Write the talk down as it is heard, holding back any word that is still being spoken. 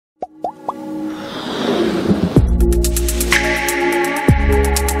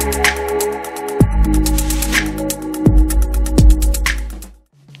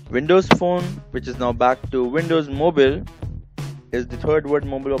Windows Phone, which is now back to Windows Mobile, is the third world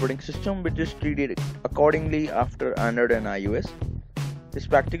mobile operating system which is treated accordingly after Android and iOS. This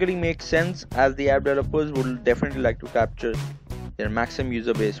practically makes sense as the app developers would definitely like to capture their maximum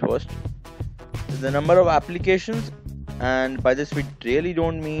user base first. The number of applications, and by this we really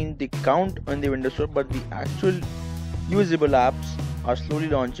don't mean the count on the Windows Store, but the actual usable apps are slowly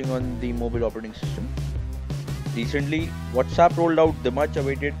launching on the mobile operating system. Recently, WhatsApp rolled out the much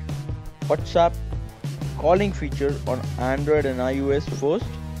awaited WhatsApp calling feature on Android and iOS first,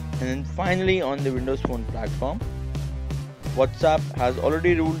 and then finally on the Windows Phone platform. WhatsApp has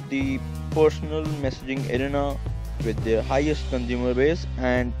already ruled the personal messaging arena with their highest consumer base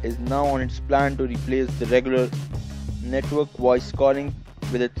and is now on its plan to replace the regular network voice calling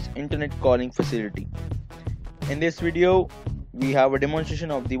with its internet calling facility. In this video, we have a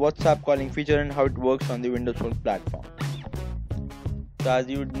demonstration of the WhatsApp calling feature and how it works on the Windows Phone platform. So as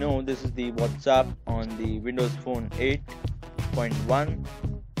you would know, this is the WhatsApp on the Windows Phone 8.1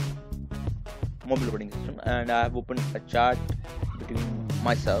 mobile operating system, and I have opened a chat between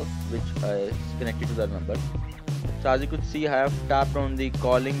myself which is connected to that number. So as you could see, I have tapped on the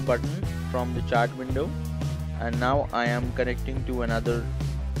calling button from the chat window, and now I am connecting to another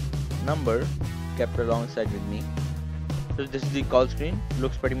number kept alongside with me. So this is the call screen.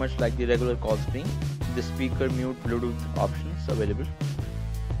 Looks pretty much like the regular call screen. The speaker, mute, Bluetooth options available.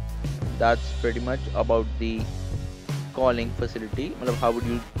 That's pretty much about the calling facility. How do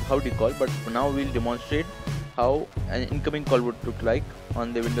you call? But for now we'll demonstrate how an incoming call would look like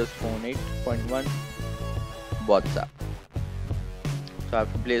on the Windows Phone 8.1 WhatsApp. So I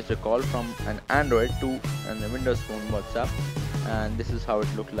have to place the call from an Android to the Windows Phone WhatsApp, and this is how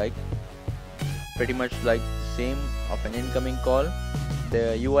it looked like. Pretty much like the same of an incoming call.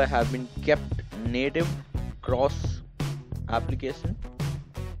 The UI have been kept native cross application,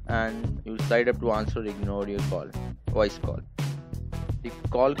 and you slide up to answer or ignore your call, voice call. The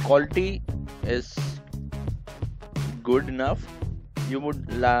call quality is good enough. You would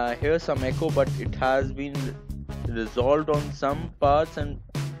hear some echo, but it has been resolved on some parts and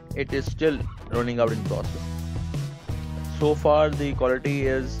it is still running out in process. So far the quality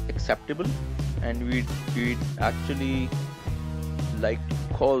is acceptable, and we'd actually like to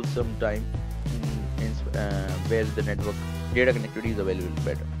call sometime where the network data connectivity is available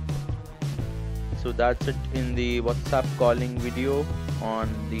better. So that's it in the WhatsApp calling video on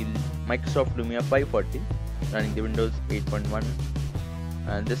the Microsoft Lumia 540 running the Windows 8.1,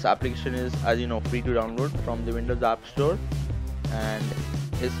 and this application is, as you know, free to download from the Windows App Store and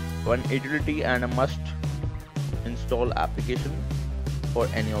is one utility and a must install application for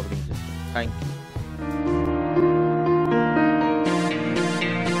any operating system. Thank you.